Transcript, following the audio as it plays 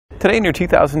Today in your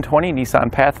 2020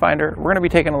 Nissan Pathfinder, we're going to be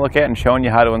taking a look at and showing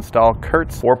you how to install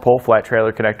Curt's 4-pole flat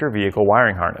trailer connector vehicle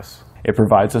wiring harness. It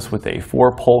provides us with a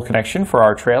 4-pole connection for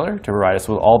our trailer to provide us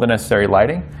with all the necessary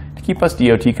lighting to keep us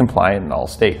DOT compliant in all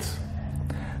states.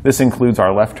 This includes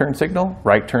our left turn signal,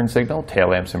 right turn signal, tail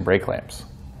lamps, and brake lamps.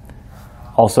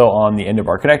 Also on the end of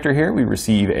our connector here, we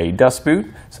receive a dust boot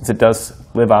since it does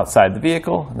live outside the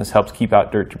vehicle, and this helps keep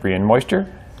out dirt, debris, and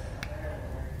moisture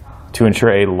to ensure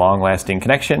a long-lasting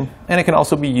connection, and it can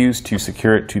also be used to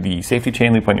secure it to the safety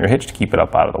chain loop on your hitch to keep it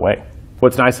up out of the way.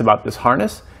 What's nice about this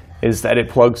harness is that it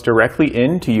plugs directly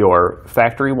into your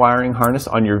factory wiring harness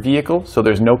on your vehicle, so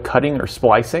there's no cutting or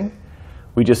splicing.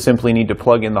 We just simply need to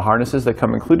plug in the harnesses that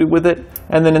come included with it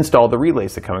and then install the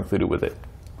relays that come included with it.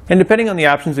 And depending on the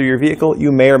options of your vehicle,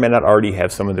 you may or may not already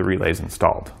have some of the relays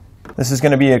installed. This is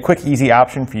going to be a quick, easy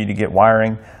option for you to get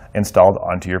wiring installed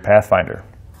onto your Pathfinder.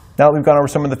 Now that we've gone over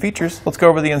some of the features, let's go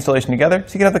over the installation together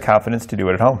so you can have the confidence to do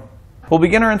it at home. We'll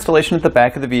begin our installation at the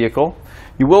back of the vehicle.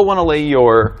 You will want to lay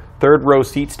your third row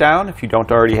seats down if you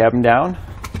don't already have them down.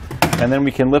 And then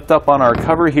we can lift up on our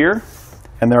cover here.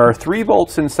 And there are 3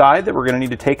 bolts inside that we're going to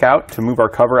need to take out to move our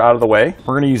cover out of the way.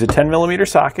 We're going to use a 10mm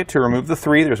socket to remove the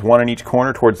 3. There's one in each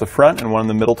corner towards the front and one in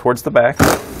the middle towards the back.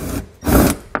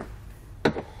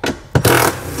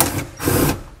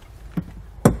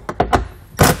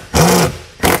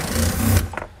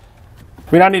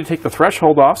 We now need to take the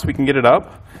threshold off so we can get it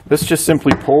up. This just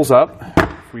simply pulls up.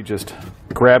 We just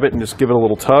grab it and just give it a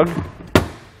little tug.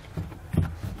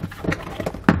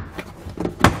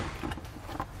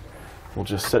 We'll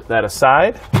just set that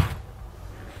aside.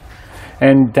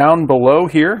 And down below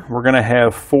here, we're going to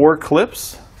have 4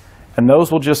 clips, and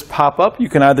those will just pop up. You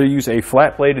can either use a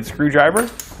flat-bladed screwdriver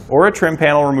or a trim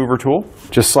panel remover tool.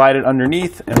 Just slide it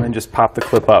underneath and then just pop the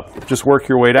clip up. Just work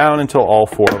your way down until all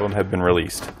 4 of them have been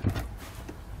released.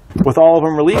 With all of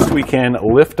them released, we can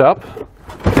lift up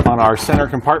on our center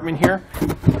compartment here.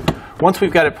 Once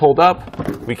we've got it pulled up,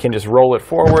 we can just roll it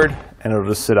forward and it'll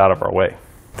just sit out of our way.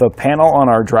 The panel on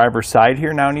our driver's side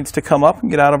here now needs to come up and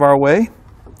get out of our way.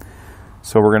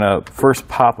 So we're going to first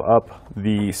pop up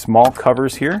the small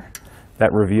covers here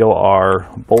that reveal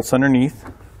our bolts underneath.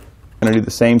 I'm going to do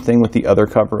the same thing with the other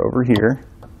cover over here.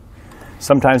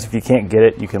 Sometimes if you can't get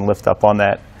it, you can lift up on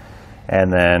that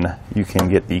and then you can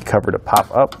get the cover to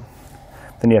pop up.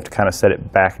 Then you have to kind of set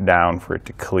it back down for it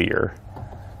to clear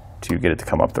to get it to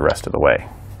come up the rest of the way.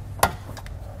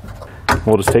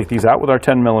 We'll just take these out with our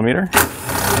 10mm.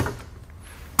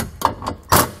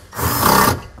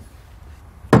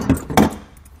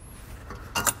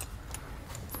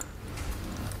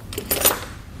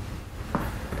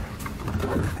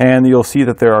 And you'll see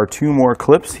that there are 2 more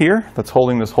clips here that's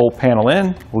holding this whole panel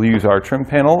in. We'll use our trim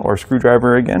panel or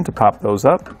screwdriver again to pop those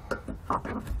up.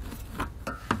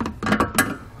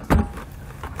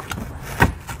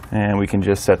 And we can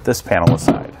just set this panel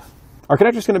aside. Our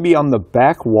connector is going to be on the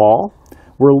back wall.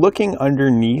 We're looking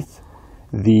underneath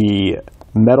the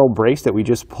metal brace that we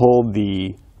just pulled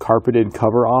the carpeted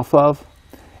cover off of.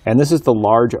 And this is the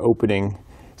large opening.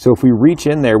 So if we reach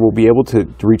in there, we'll be able to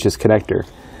reach this connector.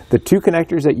 The 2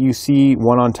 connectors that you see,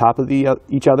 one on top of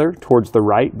each other towards the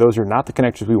right, those are not the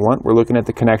connectors we want. We're looking at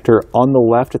the connector on the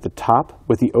left at the top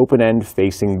with the open end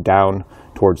facing down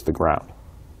towards the ground.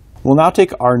 We'll now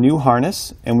take our new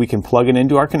harness and we can plug it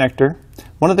into our connector.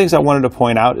 One of the things I wanted to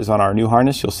point out is on our new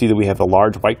harness, you'll see that we have the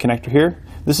large white connector here.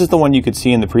 This is the one you could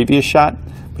see in the previous shot,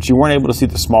 but you weren't able to see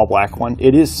the small black one.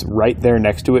 It is right there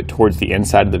next to it towards the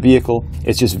inside of the vehicle.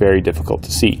 It's just very difficult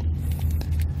to see.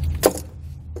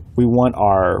 We want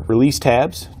our release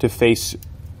tabs to face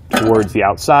towards the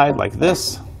outside like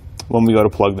this when we go to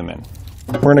plug them in.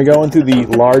 We're going to go in through the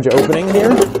large opening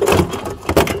here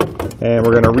and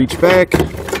we're going to reach back.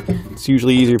 It's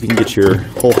usually easier if you can get your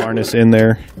whole harness in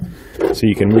there so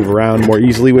you can move around more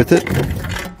easily with it.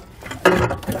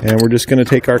 And we're just going to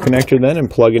take our connector then and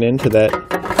plug it into that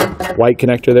white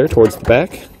connector there towards the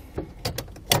back.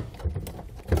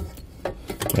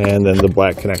 And then the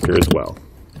black connector as well.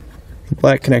 The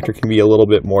black connector can be a little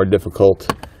bit more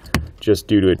difficult just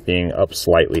due to it being up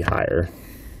slightly higher.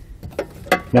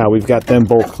 Now we've got them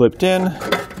both clipped in.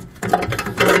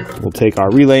 We'll take our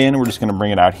relay in. We're just going to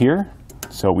bring it out here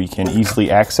so we can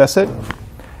easily access it.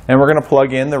 And we're going to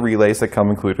plug in the relays that come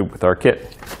included with our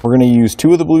kit. We're going to use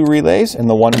 2 of the blue relays and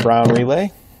the 1 brown relay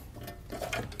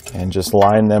and just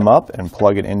line them up and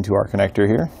plug it into our connector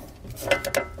here.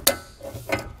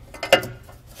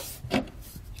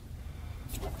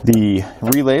 The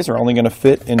relays are only going to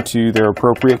fit into their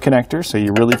appropriate connector, so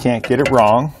you really can't get it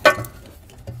wrong.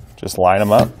 Just line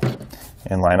them up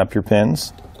and line up your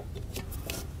pins.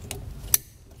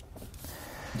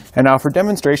 And now for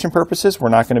demonstration purposes, we're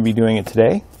not going to be doing it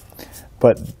today,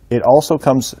 but it also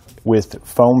comes with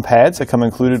foam pads that come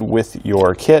included with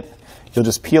your kit. You'll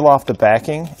just peel off the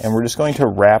backing, and we're just going to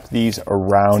wrap these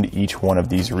around each one of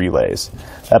these relays.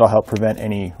 That'll help prevent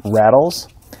any rattles,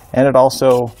 and it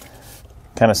also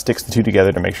kind of sticks the two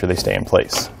together to make sure they stay in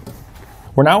place.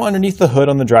 We're now underneath the hood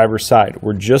on the driver's side.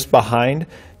 We're just behind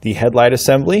the headlight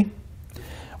assembly.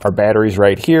 Our battery's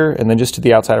right here, and then just to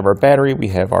the outside of our battery, we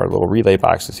have our little relay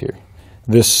boxes here.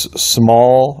 This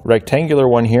small rectangular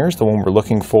one here is the one we're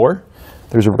looking for.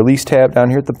 There's a release tab down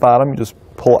here at the bottom. You just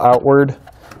pull outward,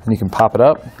 and you can pop it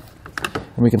up,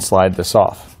 and we can slide this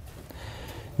off.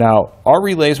 Now, our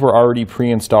relays were already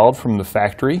pre-installed from the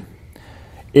factory.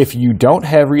 If you don't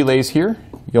have relays here,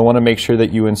 you'll want to make sure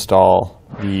that you install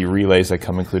the relays that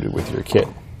come included with your kit.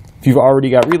 If you've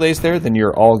already got relays there, then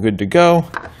you're all good to go,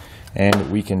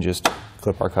 and we can just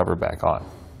clip our cover back on.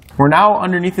 We're now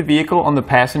underneath the vehicle on the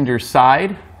passenger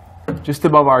side. Just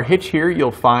above our hitch here,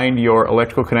 you'll find your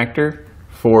electrical connector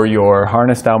for your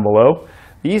harness down below.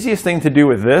 The easiest thing to do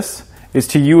with this is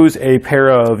to use a pair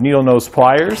of needle nose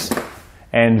pliers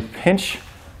and pinch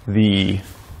the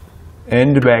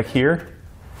end back here.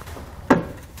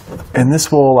 And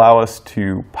this will allow us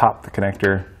to pop the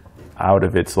connector out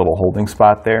of its little holding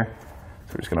spot there.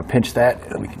 So we're just going to pinch that,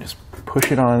 and we can just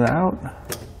push it on out.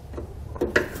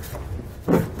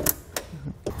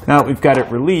 Now that we've got it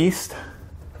released,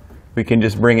 we can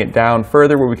just bring it down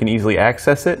further where we can easily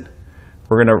access it.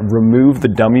 We're going to remove the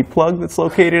dummy plug that's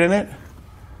located in it.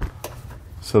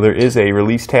 So there is a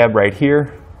release tab right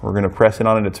here. We're going to press it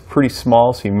on it. It's pretty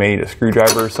small, so you may need a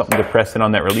screwdriver or something to press in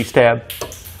on that release tab.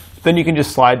 Then you can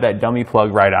just slide that dummy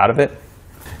plug right out of it.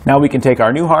 Now we can take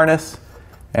our new harness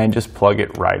and just plug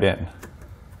it right in.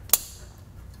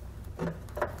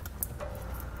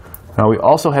 Now we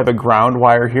also have a ground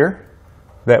wire here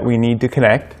that we need to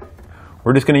connect.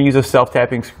 We're just going to use a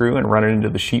self-tapping screw and run it into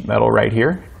the sheet metal right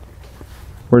here.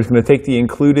 We're just going to take the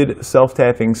included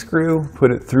self-tapping screw,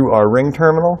 put it through our ring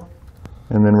terminal,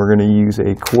 and then we're going to use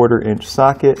a 1/4 inch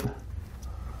socket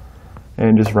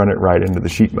and just run it right into the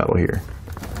sheet metal here.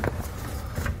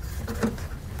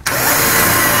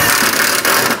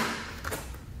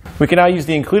 We can now use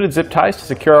the included zip ties to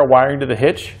secure our wiring to the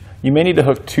hitch. You may need to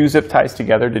hook 2 zip ties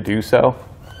together to do so.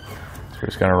 So we're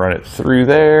just going to run it through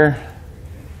there.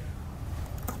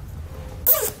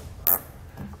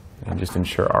 And just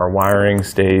ensure our wiring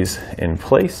stays in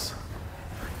place.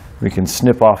 We can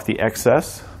snip off the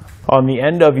excess. On the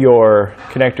end of your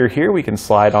connector here, we can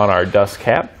slide on our dust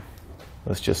cap.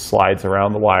 This just slides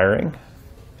around the wiring.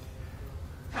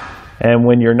 And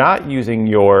when you're not using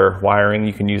your wiring,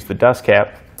 you can use the dust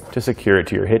cap to secure it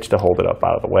to your hitch to hold it up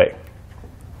out of the way.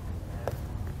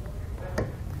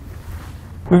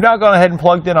 We've now gone ahead and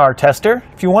plugged in our tester.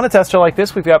 If you want a tester like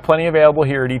this, we've got plenty available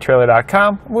here at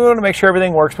etrailer.com. We want to make sure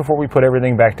everything works before we put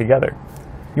everything back together.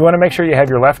 You want to make sure you have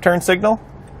your left turn signal,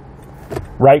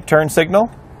 right turn signal,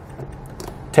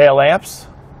 tail lamps,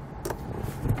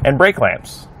 and brake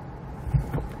lamps.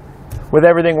 With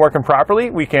everything working properly,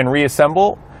 we can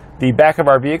reassemble the back of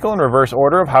our vehicle in reverse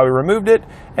order of how we removed it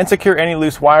and secure any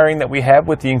loose wiring that we have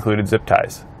with the included zip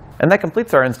ties. And that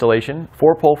completes our installation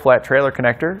 4-pole flat trailer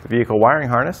connector vehicle wiring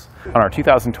harness on our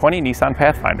 2020 Nissan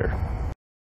Pathfinder.